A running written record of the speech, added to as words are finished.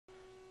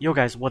Yo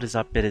guys, what is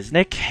up? It is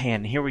Nick,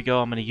 and here we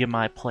go. I'm going to give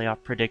my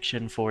playoff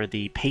prediction for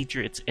the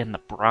Patriots and the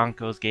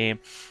Broncos game.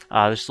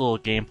 There's a little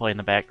gameplay in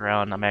the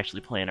background. I'm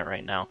actually playing it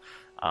right now.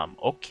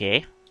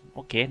 Okay,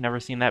 never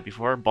seen that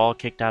before. Ball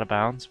kicked out of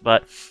bounds,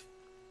 but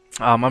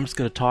I'm just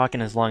going to talk,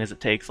 and as long as it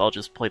takes, I'll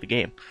just play the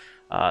game.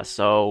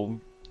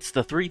 So it's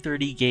the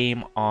 3:30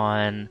 game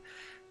on.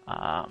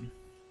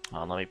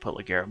 Let me put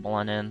LeGarrette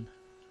Blount in,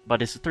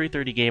 but it's a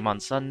 3:30 game on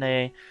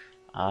Sunday.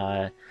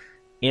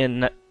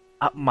 In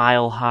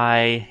Mile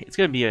High. It's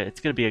gonna be a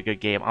good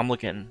game. I'm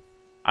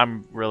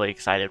really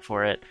excited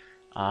for it.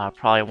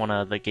 Probably one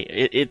of the game.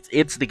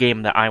 It's the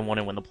game that I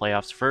wanted when the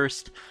playoffs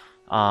first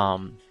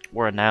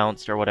were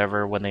announced or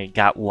whatever, when they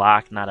got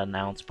locked, not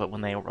announced, but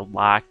when they were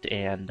locked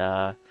and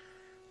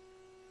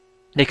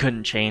they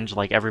couldn't change.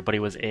 Like everybody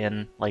was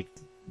in. Like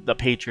the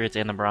Patriots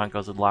and the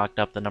Broncos had locked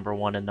up the number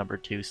 1 and number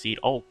 2 seed.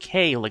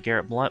 Okay,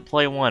 LeGarrette Blount,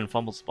 play one,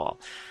 fumbles the ball.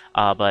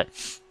 But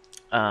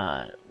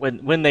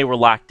when they were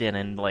locked in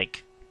and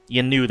like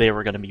you knew they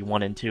were going to be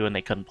 1 and 2 and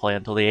they couldn't play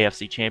until the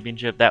AFC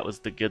Championship, that was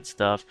the good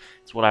stuff.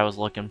 It's what I was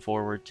looking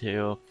forward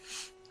to.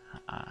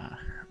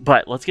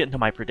 But let's get into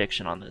my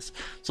prediction on this.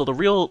 So the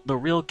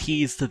real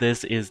keys to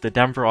this is the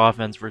Denver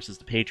offense versus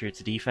the Patriots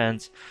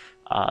defense.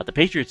 The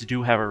Patriots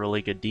do have a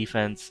really good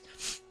defense.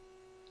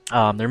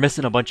 They're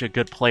missing a bunch of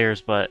good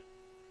players, but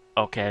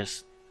okay, I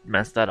just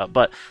messed that up.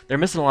 But they're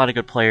missing a lot of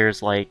good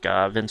players like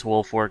Vince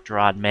Wilfork,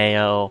 Gerard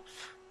Mayo.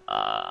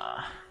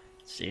 Let's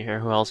see here,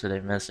 who else are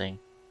they missing?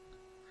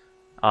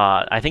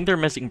 I think they're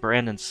missing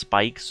Brandon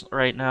Spikes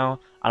right now.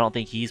 I don't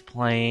think he's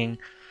playing.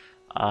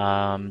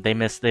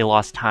 They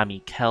lost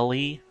Tommy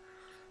Kelly,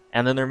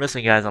 and then they're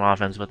missing guys on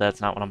offense, but that's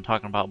not what I'm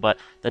talking about. But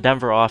the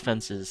Denver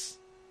offense is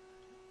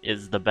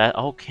the best.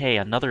 Okay,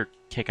 another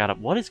kick out of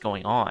what is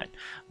going on?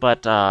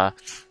 But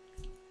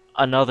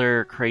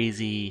another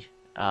crazy.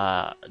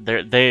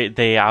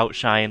 They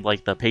outshined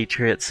like the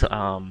Patriots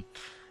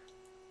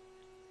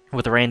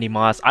with Randy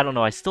Moss. I don't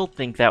know. I still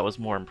think that was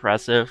more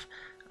impressive.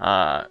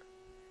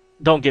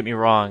 Don't get me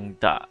wrong.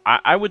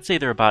 I would say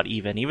they're about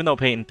even though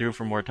Peyton threw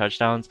for more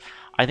touchdowns.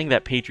 I think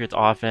that Patriots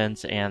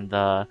offense and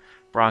the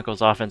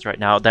Broncos offense right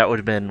now, that would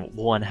have been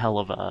one hell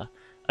of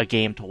a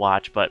game to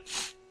watch. But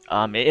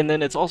and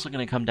then it's also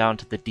going to come down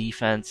to the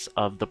defense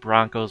of the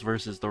Broncos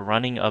versus the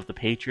running of the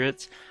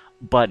Patriots.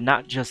 But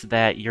not just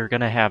that, you're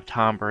going to have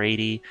Tom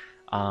Brady.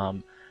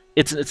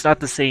 It's not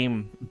the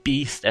same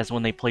beast as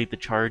when they played the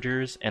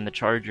Chargers, and the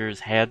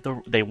Chargers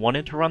they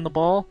wanted to run the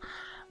ball,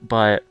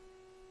 but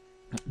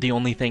the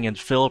only thing is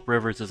Phillip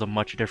Rivers is a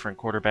much different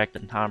quarterback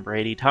than Tom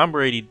Brady. Tom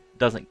Brady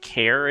doesn't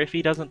care if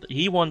he doesn't.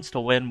 He wants to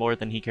win more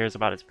than he cares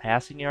about his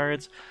passing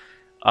yards.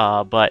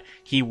 But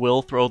he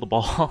will throw the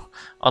ball.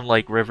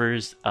 Unlike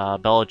Rivers,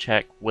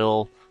 Belichick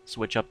will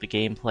switch up the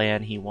game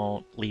plan. He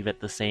won't leave it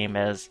the same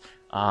as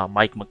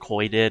Mike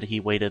McCoy did. He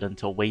waited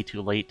until way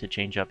too late to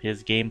change up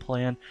his game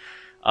plan.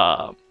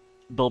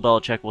 Bill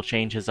Belichick will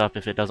change his up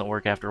if it doesn't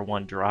work after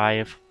one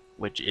drive,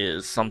 which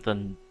is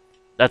something.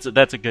 That's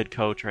a good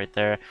coach right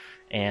there.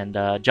 And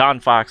John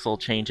Fox will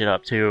change it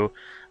up too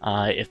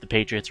if the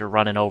Patriots are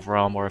running over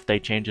them, or if they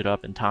change it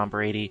up and Tom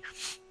Brady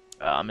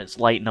is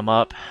lighting them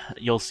up.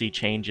 You'll see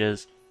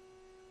changes.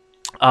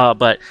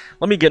 But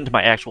let me get into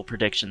my actual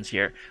predictions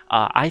here.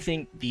 I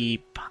think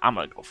I'm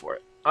going to go for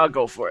it. I'll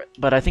go for it.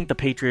 But I think the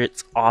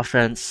Patriots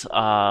offense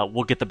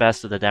will get the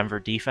best of the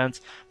Denver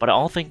defense. But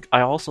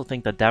I also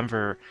think the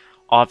Denver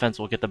offense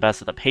will get the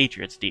best of the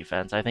Patriots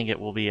defense. I think it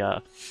will be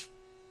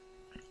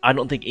I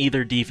don't think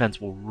either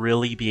defense will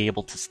really be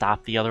able to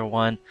stop the other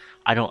one.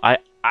 I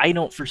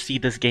don't foresee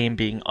this game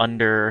being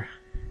under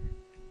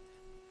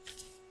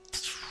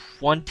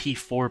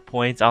 24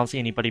 points. I don't see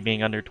anybody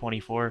being under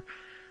 24.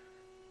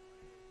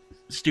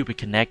 Stupid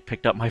Connect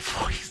picked up my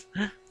voice.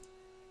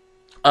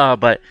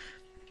 But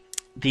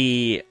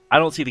I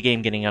don't see the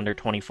game getting under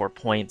 24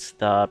 points.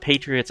 The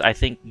Patriots, I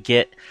think,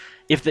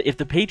 if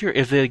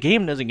the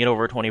game doesn't get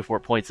over 24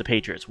 points, the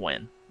Patriots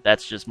win.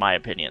 That's just my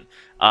opinion.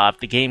 If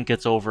the game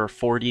gets over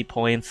 40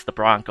 points, the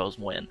Broncos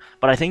win.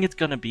 But I think it's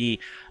gonna be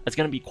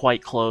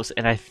quite close,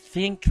 and I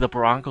think the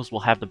Broncos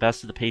will have the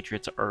best of the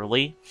Patriots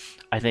early.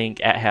 I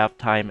think at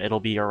halftime it'll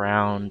be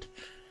around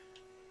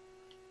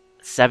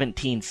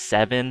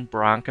 17-7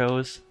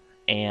 Broncos,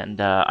 and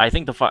I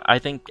think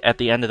at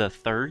the end of the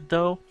third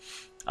though,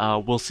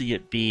 we'll see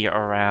it be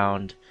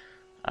around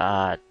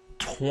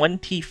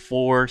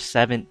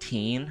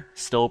 24-17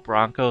 still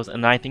Broncos,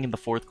 and I think in the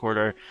fourth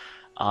quarter.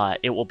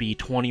 It will be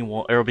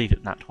 21, or it'll be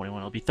not 21,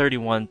 it'll be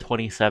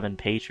 31-27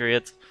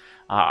 Patriots.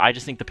 I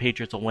just think the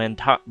Patriots will win.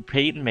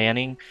 Peyton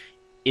Manning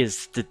is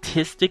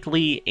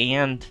statistically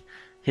and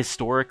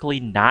historically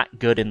not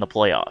good in the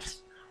playoffs.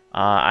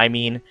 I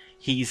mean,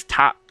 he's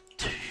top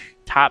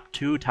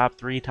 2, top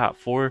 3, top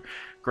 4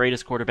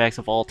 greatest quarterbacks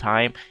of all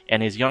time,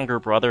 and his younger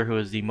brother, who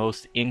is the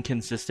most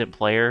inconsistent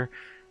player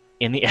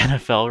in the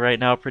NFL right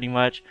now, pretty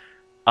much,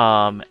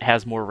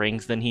 has more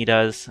rings than he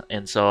does,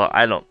 and so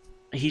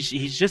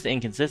he's just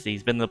inconsistent.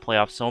 He's been in the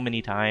playoffs so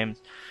many times.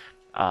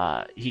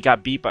 He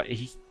got beat by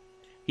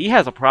he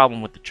has a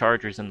problem with the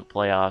Chargers in the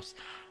playoffs.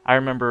 I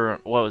remember,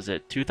 what was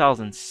it,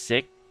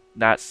 2006?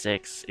 Not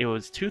six. It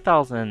was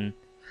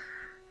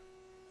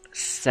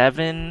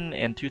 2007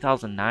 and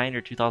 2009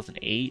 or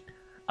 2008.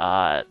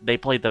 They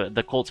played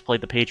the Colts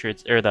played the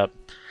Patriots or the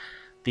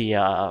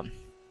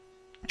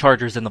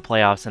Chargers in the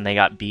playoffs, and they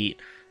got beat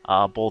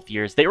both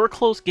years. They were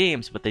close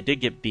games, but they did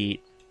get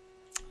beat.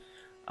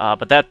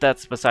 But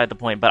that's beside the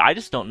point. But I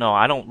just don't know.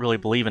 I don't really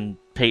believe in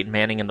Peyton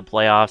Manning in the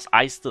playoffs.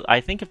 I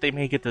think if they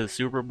make it to the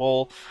Super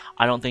Bowl,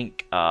 I don't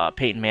think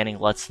Peyton Manning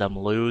lets them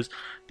lose.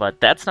 But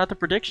that's not the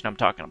prediction I'm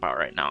talking about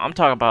right now. I'm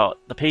talking about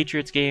the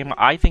Patriots game.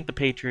 I think the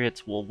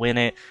Patriots will win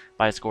it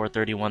by a score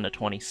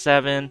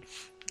 31-27.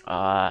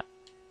 I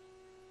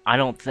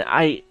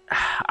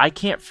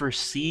can't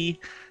foresee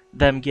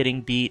them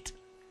getting beat.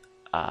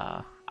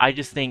 I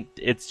just think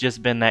it's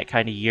just been that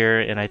kind of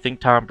year, and I think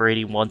Tom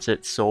Brady wants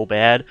it so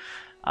bad.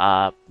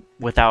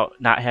 Without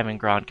not having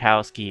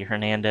Gronkowski,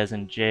 Hernandez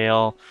in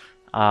jail,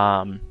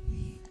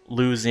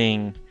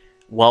 losing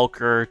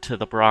Welker to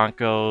the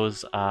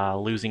Broncos,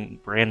 losing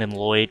Brandon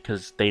Lloyd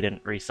because they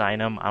didn't re-sign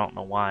him. I don't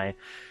know why,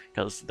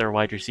 because their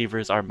wide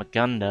receivers are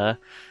Magunda,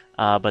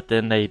 but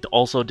then they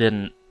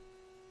didn't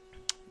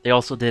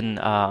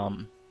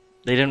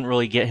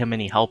really get him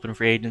any help in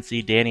free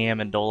agency. Danny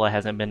Amendola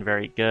hasn't been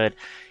very good.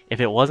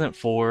 If it wasn't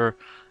for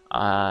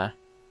Julian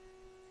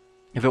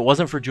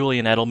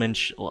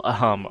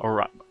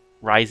Edelman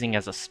rising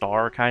as a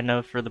star kind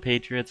of for the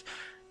Patriots,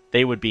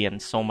 they would be in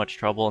so much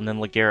trouble. And then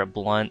LeGarrette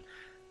Blount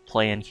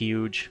playing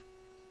huge.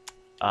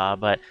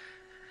 But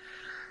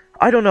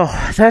I don't know.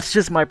 That's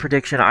just my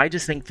prediction. I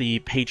just think the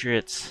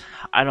Patriots,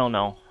 I don't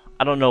know.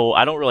 I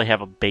don't really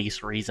have a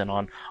base reason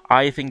on.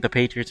 I think the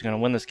Patriots are going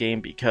to win this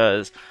game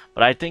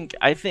but I think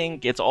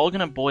it's all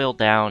going to boil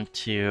down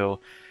to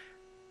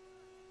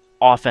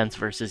offense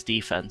versus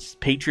defense.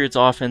 Patriots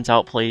offense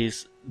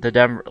outplays the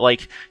Denver.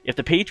 Like, if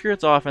the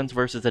Patriots offense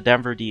versus the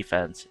Denver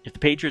defense, if the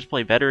Patriots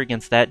play better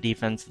against that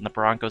defense than the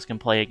Broncos can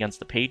play against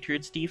the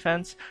Patriots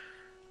defense,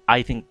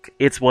 I think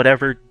it's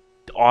whatever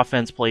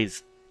offense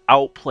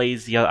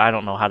outplays the other. I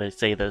don't know how to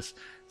say this.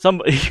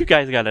 You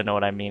guys got to know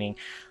what I'm meaning.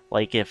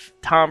 Like, if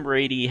Tom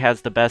Brady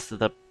has if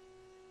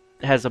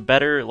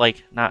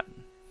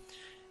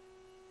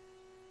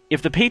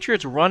the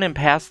Patriots run and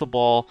pass the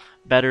ball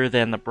better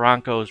than the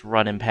Broncos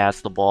run and pass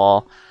the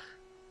ball,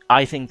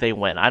 I think they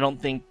win. I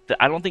don't think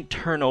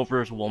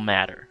turnovers will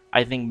matter.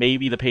 I think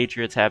maybe the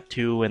Patriots have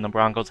 2 and the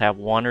Broncos have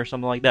 1 or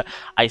something like that.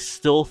 I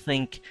still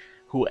think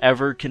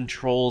whoever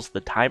controls the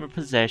time of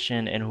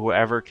possession and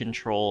whoever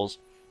controls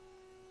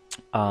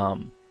what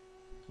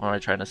am I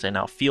trying to say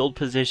now? Field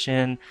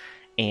position,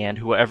 and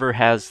whoever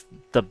has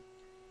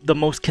the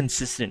most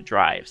consistent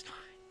drives.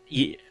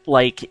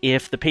 Like,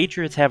 if the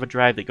Patriots have a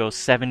drive that goes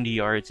 70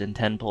 yards in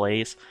 10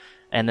 plays,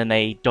 and then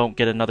they don't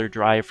get another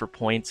drive for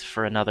points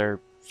for another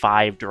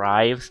 5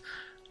 drives,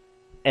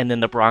 and then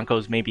the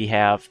Broncos maybe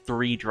have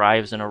 3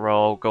 drives in a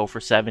row, go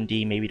for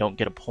 70, maybe don't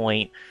get a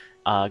point,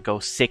 go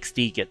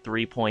 60, get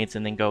 3 points,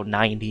 and then go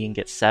 90 and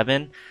get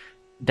 7,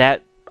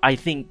 I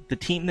think the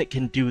team that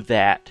can do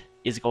that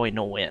is going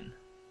to win.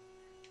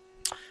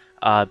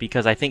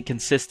 Because I think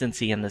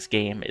consistency in this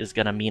game is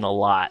going to mean a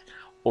lot.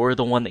 Or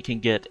the one that can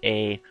get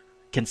a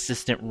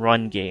consistent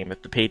run game.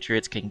 If the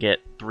Patriots can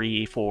get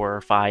 3, 4,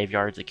 5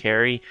 yards a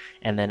carry,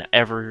 and then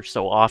ever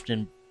so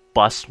often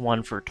bust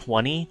one for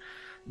 20,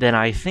 then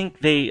I think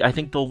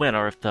they'll win.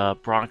 Or if the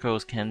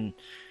Broncos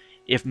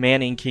if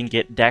Manning can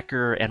get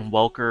Decker and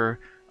Welker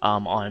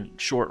on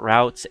short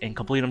routes and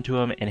complete them to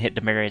him and hit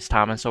Demaryius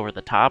Thomas over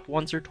the top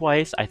once or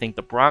twice, I think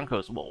the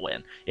Broncos will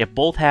win. If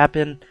both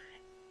happen,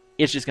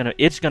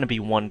 it's gonna be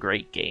one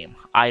great game.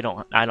 I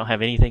don't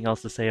have anything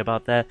else to say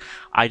about that.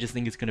 I just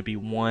think it's gonna be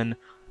one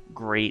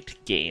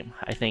great game.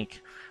 I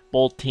think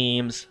both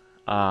teams.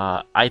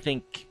 I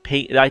think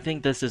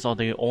this is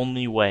the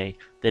only way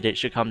that it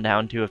should come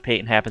down to. If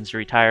Peyton happens to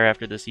retire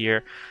after this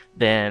year,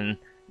 then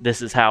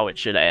this is how it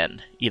should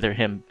end. Either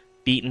him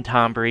beating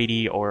Tom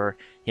Brady or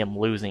him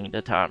losing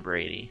to Tom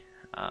Brady.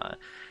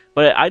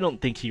 But I don't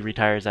think he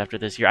retires after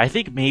this year. I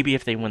think maybe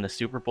if they win the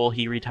Super Bowl,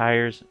 he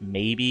retires.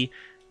 Maybe.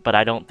 But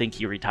I don't think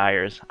he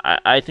retires.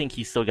 I think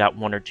he's still got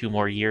 1 or 2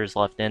 more years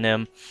left in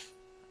him.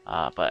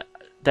 But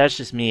that's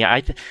just me.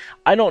 I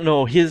don't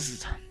know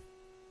his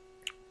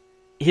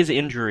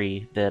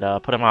injury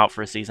that put him out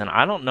for a season.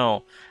 I don't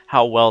know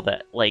how well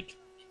that, like,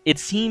 it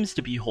seems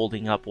to be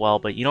holding up well,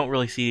 but you don't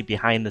really see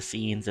behind the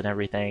scenes and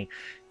everything.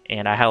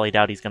 And I highly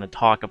doubt he's going to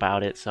talk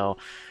about it.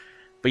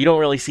 But you don't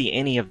really see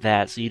any of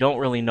that, so you don't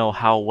really know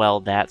how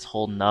well that's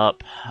holding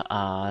up.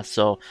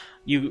 So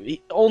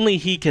only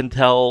he can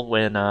tell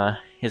when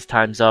his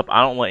time's up.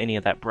 I don't want any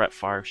of that Brett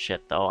Favre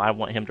shit, though. I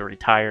want him to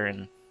retire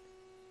and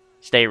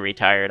stay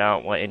retired. I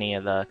don't want any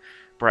of the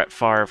Brett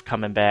Favre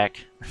coming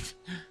back.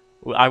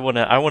 I want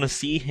to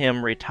see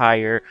him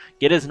retire,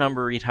 get his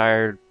number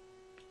retired.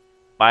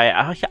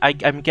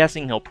 I'm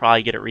guessing he'll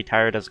probably get it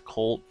retired as a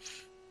Colt.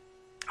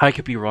 I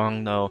could be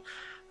wrong, though.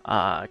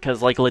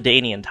 Because like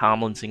LaDainian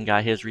Tomlinson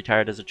got his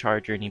retired as a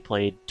Charger, and he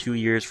played 2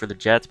 years for the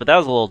Jets, but that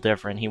was a little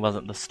different. He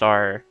wasn't the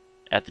star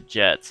at the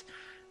Jets.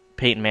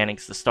 Peyton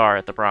Manning's the star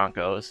at the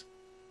Broncos.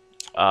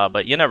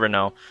 But you never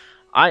know.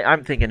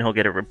 I'm thinking he'll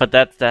get it, but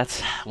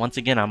that's once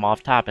again, I'm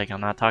off topic.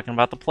 I'm not talking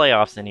about the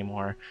playoffs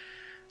anymore.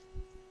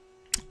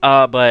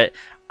 But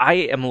I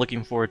am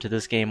looking forward to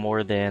this game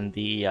more than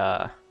the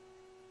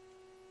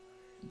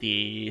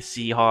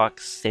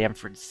Seahawks San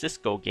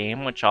Francisco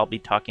game, which I'll be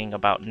talking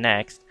about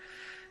next.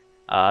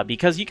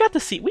 Because we got to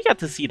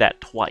see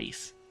that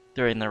twice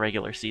during the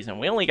regular season.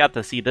 We only got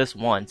to see this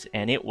once,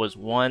 and it was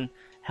one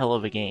hell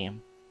of a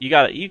game.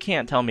 You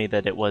can't tell me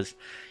that it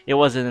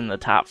wasn't in the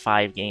top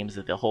 5 games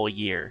of the whole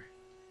year,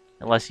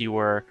 unless you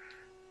were.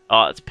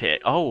 Oh, it's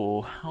pick.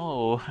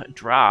 Oh,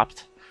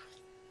 dropped.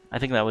 I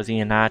think that was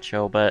Ian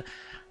Nacho, but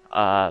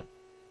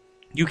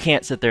you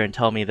can't sit there and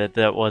tell me that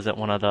that wasn't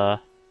one of the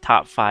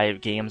top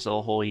 5 games of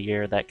the whole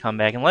year, that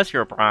comeback, unless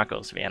you're a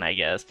Broncos fan, I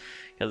guess,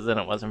 because then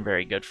it wasn't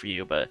very good for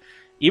you. But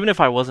even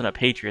if I wasn't a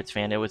Patriots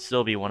fan, it would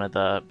still be one of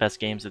the best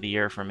games of the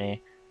year for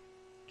me.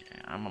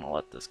 Okay, I'm gonna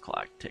let this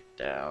clock tick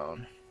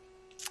down.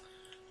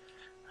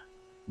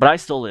 But I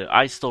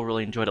still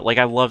really enjoyed it. Like,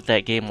 I loved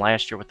that game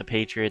last year with the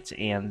Patriots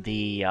and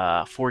the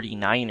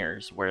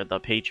 49ers, where the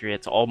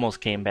Patriots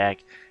almost came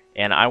back,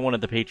 and I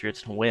wanted the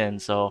Patriots to win.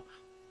 So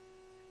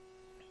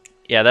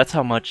yeah, that's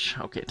how much.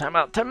 Okay,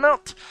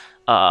 timeout.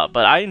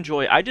 But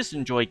I just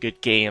enjoy good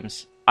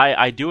games.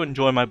 I do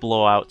enjoy my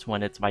blowouts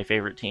when it's my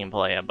favorite team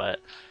playing, but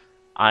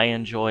I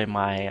enjoy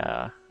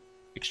my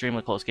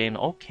extremely close game.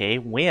 Okay,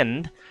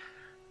 wind.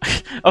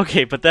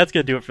 Okay, but that's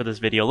gonna do it for this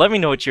video. Let me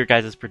know what your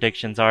guys'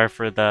 predictions are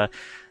for the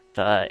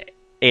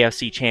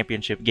AFC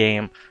Championship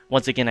game.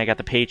 Once again, I got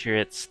the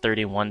Patriots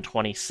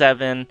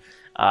 31-27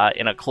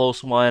 in a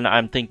close one.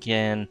 I'm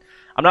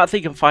not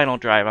thinking final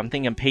drive. I'm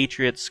thinking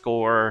Patriots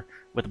score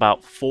with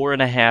about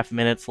 4.5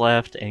 minutes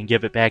left and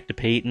give it back to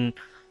Peyton.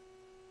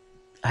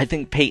 I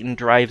think Peyton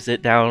drives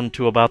it down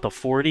to about the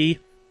 40.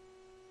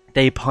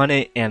 They punt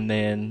it, and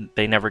then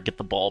they never get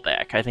the ball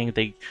back. I think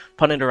they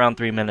punt it around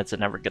 3 minutes and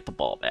never get the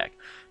ball back.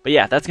 But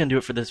yeah, that's going to do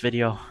it for this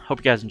video. Hope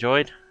you guys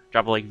enjoyed.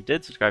 Drop a like if you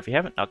did, subscribe if you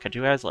haven't. I'll catch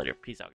you guys later. Peace out.